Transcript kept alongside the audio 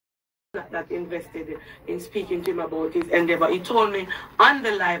that invested in speaking to him about his endeavor. He told me on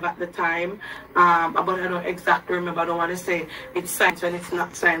the live at the time, but I don't exactly remember. I don't want to say it's science when it's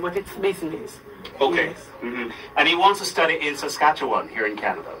not science, but it's business. Okay. Yes. And he wants to study in Saskatchewan here in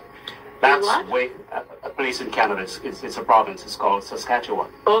Canada. That's a place in Canada. It's a province. It's called Saskatchewan.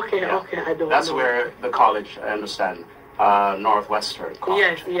 Okay, Yeah. okay, I don't That's know. where the college, I understand, Northwestern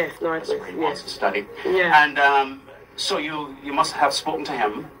College. Yes, That's where he wants to study. Yeah. And so you must have spoken to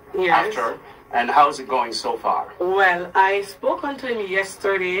him after. And how's it going so far? Well, I spoke to him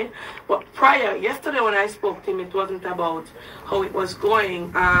yesterday, but yesterday when I spoke to him, it wasn't about how it was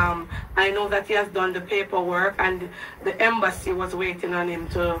going. I know that he has done the paperwork, and the embassy was waiting on him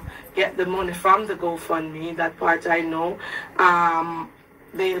to get the money from the GoFundMe. That part I know.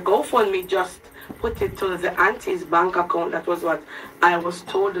 The GoFundMe just put it to the auntie's bank account. That was what I was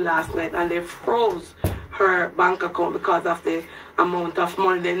told last night, and they froze her bank account because of the amount of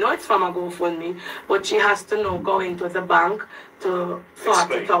money. They know it's from a GoFundMe, but she has to now go into the bank to sort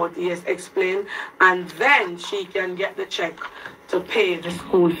it out. Yes, explain, and then she can get the check to pay the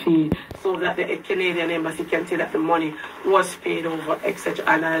school fee so that the Canadian embassy can say that the money was paid over, etc.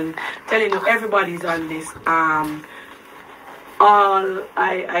 And I'm telling you, everybody's on this.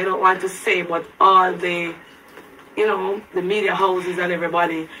 I don't want to say, but all the the media houses and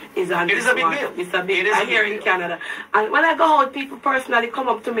everybody is on this. It is a big deal. It's a big deal here in Canada. And when I go out, people personally come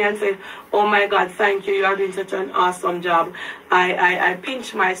up to me and say, "Oh my God, thank you. You are doing such an awesome job." I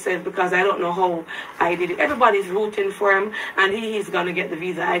pinch myself because I don't know how I did it. Everybody's rooting for him, and he's going to get the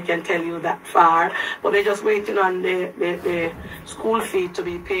visa. I can tell you that far. But they're just waiting on the school fee to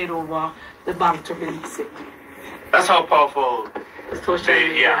be paid over the bank to release it. That's how powerful social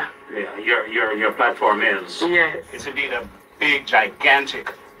media. Your platform is. Yes. It's indeed a big,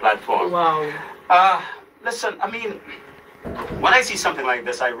 gigantic platform. Wow. Listen, I mean, when I see something like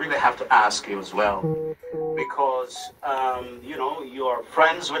this, I really have to ask you as well, because you're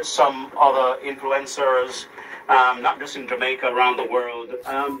friends with some other influencers, not just in Jamaica, around the world.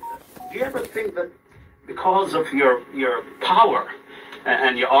 Do you ever think that because of your power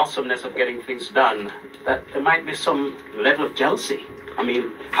and your awesomeness of getting things done, that there might be some level of jealousy? I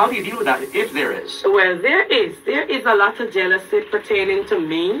mean, how do you deal with that, if there is? Well, there is a lot of jealousy pertaining to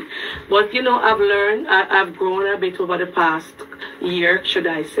me, but I've learned, I've grown a bit over the past year, should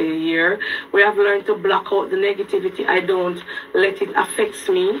I say year, where I've learned to block out the negativity. I don't let it affect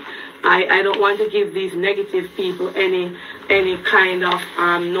me. I don't want to give these negative people any kind of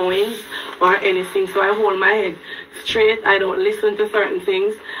noise or anything, so I hold my head straight. I don't listen to certain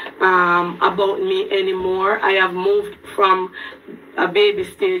things about me anymore. I have moved from a baby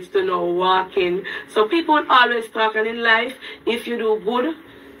stage to now walking. So people always talk, and in life, if you do good,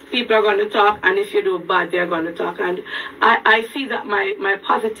 people are going to talk, and if you do bad, they're going to talk. And I see that my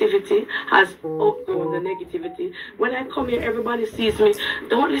positivity has outgrown the negativity. When I come here, everybody sees me.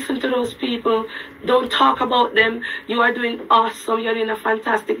 Don't listen to those people. Don't talk about them. You are doing awesome. You're doing a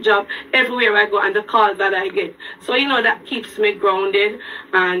fantastic job everywhere I go, and the calls that I get. So, that keeps me grounded,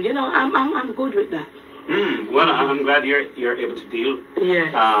 and, I'm good with that. Well, I'm glad you're able to deal,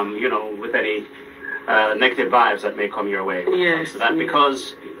 with any negative vibes that may come your way. Yes. So that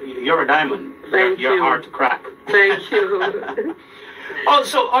because you're a diamond. You're hard to crack. Thank you.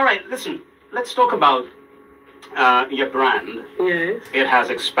 So, all right, listen, let's talk about your brand. Yes. It has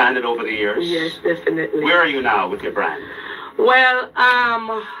expanded over the years. Yes, definitely. Where are you now with your brand? Well,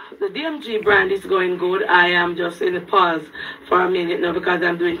 the DMG brand is going good. I am just in a pause for a minute now because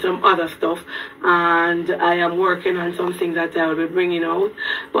I'm doing some other stuff, and I am working on something that I will be bringing out.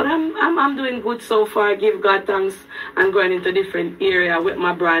 But I'm doing good so far. I give God thanks and going into different area with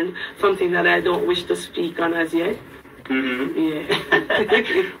my brand, something that I don't wish to speak on as yet. Yeah.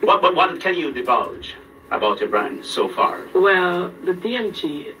 But what can you divulge about your brand so far? Well, the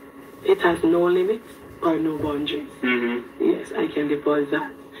DMG, it has no limits or no boundaries. Yes, I can divulge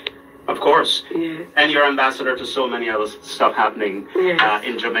that. Of course. Yes. And you're ambassador to so many other stuff happening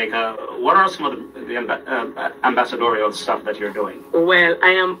in Jamaica. What are some of the ambassadorial stuff that you're doing? Well, I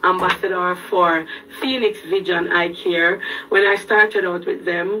am ambassador for Phoenix Vision Eye Care. When I started out with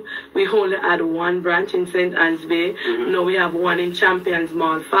them, we only had one branch in St. Anne's Bay. Now we have one in Champions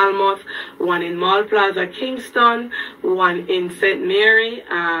Mall, Falmouth, one in Mall Plaza, Kingston, one in St. Mary,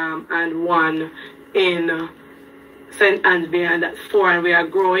 and one in St. Anne's Bay, and that's 4, and we are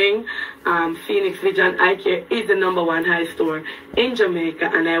growing. Phoenix Vision Eye Care is the #1 eye store in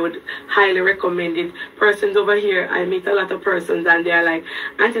Jamaica, and I would highly recommend it. persons over here, I meet a lot of persons and they're like,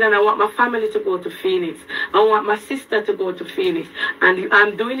 Aunty Donna, I want my family to go to Phoenix. I want my sister to go to Phoenix. And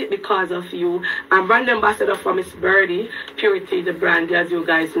I'm doing it because of you. I'm brand ambassador for Miss Birdie, Purity, the brand, as you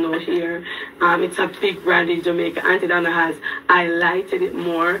guys know here. It's a big brand in Jamaica. Aunty Donna has highlighted it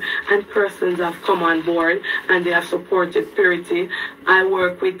more, and persons have come on board and they have supported Purity. I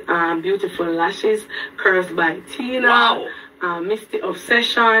work with Beautiful Lashes, Curves by Tina. Wow. Misty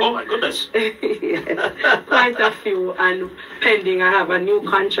Obsession. Oh my goodness. Yeah, quite a few, and pending. I have a new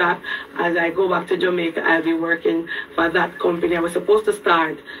contract. As I go back to Jamaica, I'll be working for that company. I was supposed to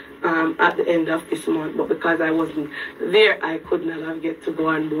start at the end of this month, but because I wasn't there, I could not have get to go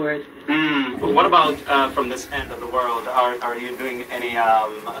on board. Well, what about from this end of the world? Are you doing any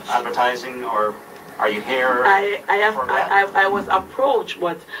advertising, or are you here? I was approached,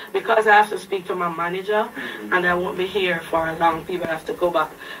 but because I have to speak to my manager, and I won't be here for a long period, I have to go back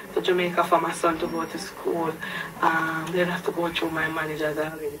to Jamaica for my son to go to school. They'll have to go through my manager, as I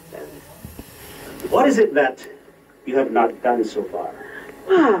already said. What is it that you have not done so far?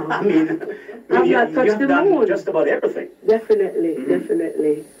 Wow. I mean, I've you not touched have the done moon. just about everything. Definitely,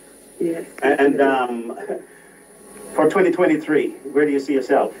 definitely. Yes. And for 2023, where do you see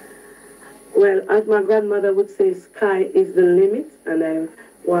yourself? Well, as my grandmother would say, sky is the limit, and I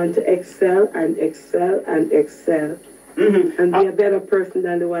want to excel and excel and excel, and be a better person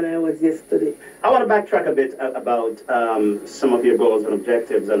than the one I was yesterday. I want to backtrack a bit about some of your goals and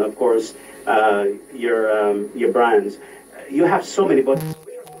objectives, and of course, your brands. You have so many, but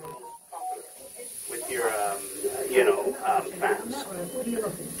with your, fans.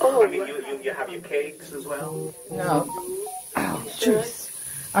 Oh, I mean, you have your cakes as well. No. Oh, jeez.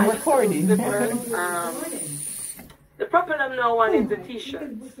 I'm recording. The problem now one is the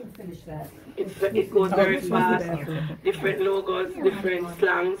t-shirts. It goes very fast. Different logos, different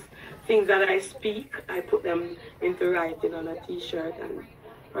slangs, things that I speak, I put them into writing on a t-shirt, and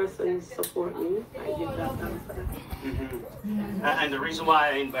persons support me. I give that thanks for that. And the reason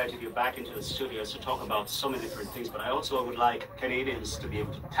why I invited you back into the studio is to talk about so many different things, but I also would like Canadians to be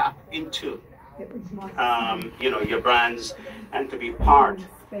able to tap into your brands and to be part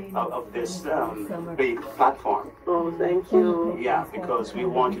of this big platform. Oh, thank you. Yeah, because we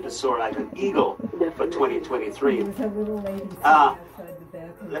want you to soar like an eagle for 2023.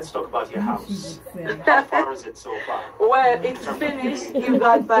 Let's talk about your house. How far is it so far? Well, it's finished. Give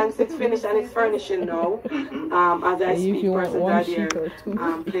God thanks. It's finished and it's furnishing now. As I speak, persons are there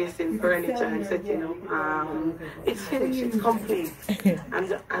placing furniture and setting up. It's finished. It's complete.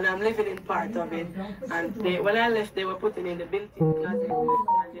 And I'm living in part of it. And when I left, they were putting in the built-in closet,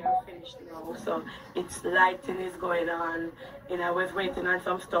 and they are finished now. So it's lighting is going on. And I was waiting on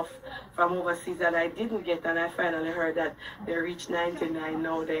some stuff from overseas that I didn't get, and I finally heard that they reached 99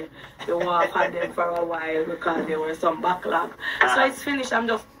 now. They walk on them for a while because there were some backlog. So it's finished. I'm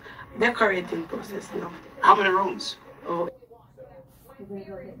just decorating process now. How many rooms? Oh.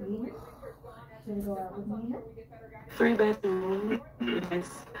 3 bedroom,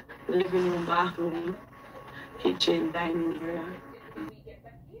 yes, living room, bathroom, kitchen, dining area.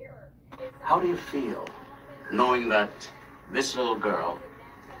 How do you feel knowing that this little girl,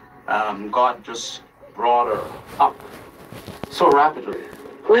 God just brought her up so rapidly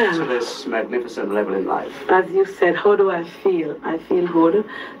to this magnificent level in life? As you said, how do I feel? I feel good.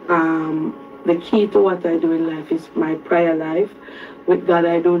 The key to what I do in life is my prayer life. With God,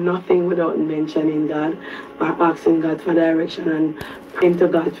 I do nothing without mentioning God, or asking God for direction, and praying to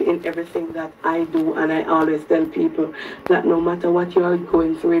God in everything that I do. And I always tell people that no matter what you are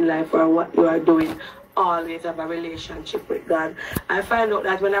going through in life or what you are doing, always have a relationship with God. I find out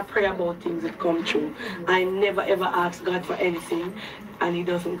that when I pray about things, it comes true. I never ever ask God for anything, and He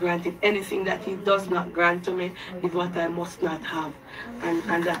doesn't grant it. Anything that He does not grant to me is what I must not have.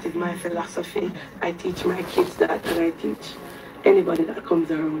 And that is my philosophy. I teach my kids that, and I teach anybody that comes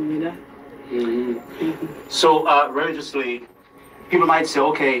around me that. So religiously, people might say,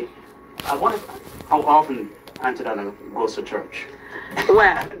 okay, I wonder how often Aunty Donna goes to church.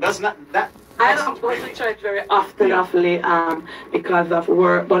 Well, I don't go to church very often, because of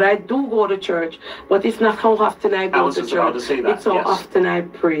work, but I do go to church. But it's not how often I go to church. It's how often I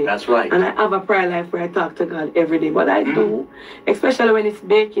pray. That's right. And I have a prayer life where I talk to God every day. But I do, especially when it's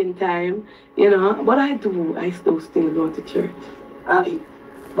baking time, But I still go to church.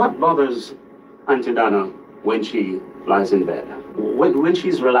 What bothers Aunty Donna when she lies in bed? When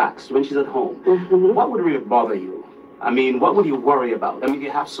she's relaxed, when she's at home? What would really bother you? I mean, what would you worry about? I mean, you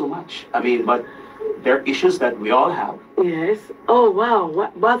have so much. I mean, but there are issues that we all have. Yes. Oh, wow.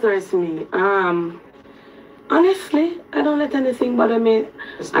 What bothers me? Honestly, I don't let anything bother me.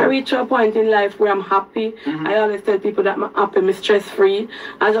 I reach a point in life where I'm happy. I always tell people that I'm happy, I'm stress-free.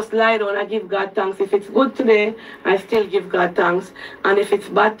 I just lie down, I give God thanks. If it's good today, I still give God thanks. And if it's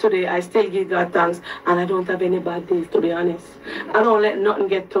bad today, I still give God thanks. And I don't have any bad days, to be honest. I don't let nothing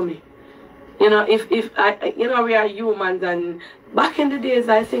get to me. You know, if I, you know, we are humans, and back in the days,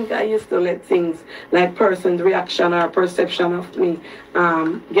 I think I used to let things like person's reaction or perception of me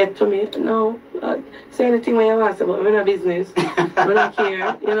get to me. No, say anything when you want about me, no business. I don't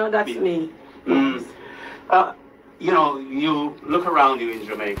care. You know, that's me. You know, you look around you in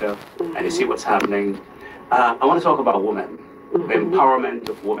Jamaica and you see what's happening. I want to talk about women. The empowerment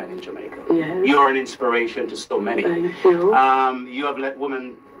of women in Jamaica. Yes. You're an inspiration to so many. Thank you. You have let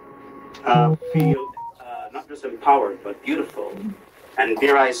women feel not just empowered but beautiful, and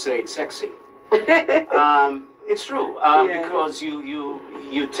dare I say sexy. It's true, because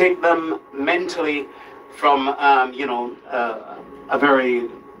you take them mentally from you know, a very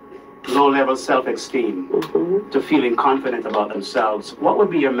low level self-esteem to feeling confident about themselves. What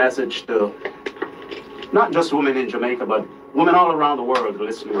would be your message to not just women in Jamaica but women all around the world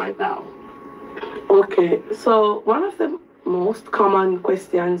listening right now? Okay, so one of the most common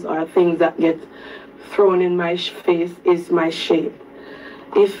questions or things that get thrown in my face is my shape.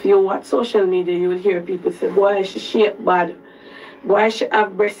 If you watch social media, you will hear people say, boy, she shape bad. Boy, she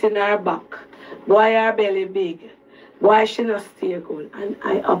have breasts in her back. Boy, her belly big. Boy, she not stay good. And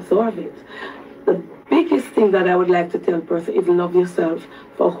I observe it. The biggest thing that I would like to tell a person is love yourself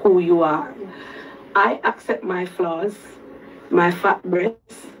for who you are. I accept my flaws, my fat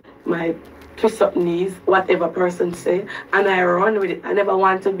breasts, my twist up knees, whatever person say, and I run with it. I never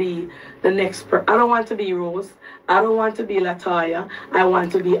want to be the next I don't want to be Rose. I don't want to be Latoya. I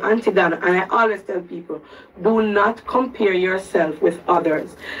want to be Aunty Donna. And I always tell people, do not compare yourself with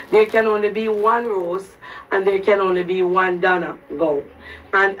others. There can only be one Rose and there can only be one Donna. Go.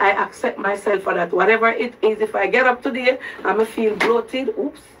 And I accept myself for that. Whatever it is, if I get up today, I'm going to feel bloated.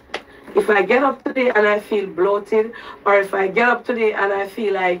 Oops. If I get up today and I feel bloated, or if I get up today and I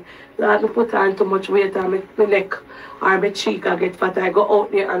feel like, Lord, I put on too much weight on my neck or my cheek, I get fat, I go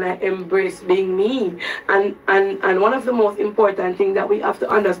out there and I embrace being me. And one of the most important things that we have to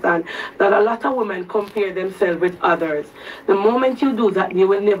understand, that a lot of women compare themselves with others. The moment you do that, you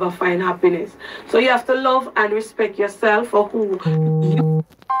will never find happiness. So you have to love and respect yourself for who you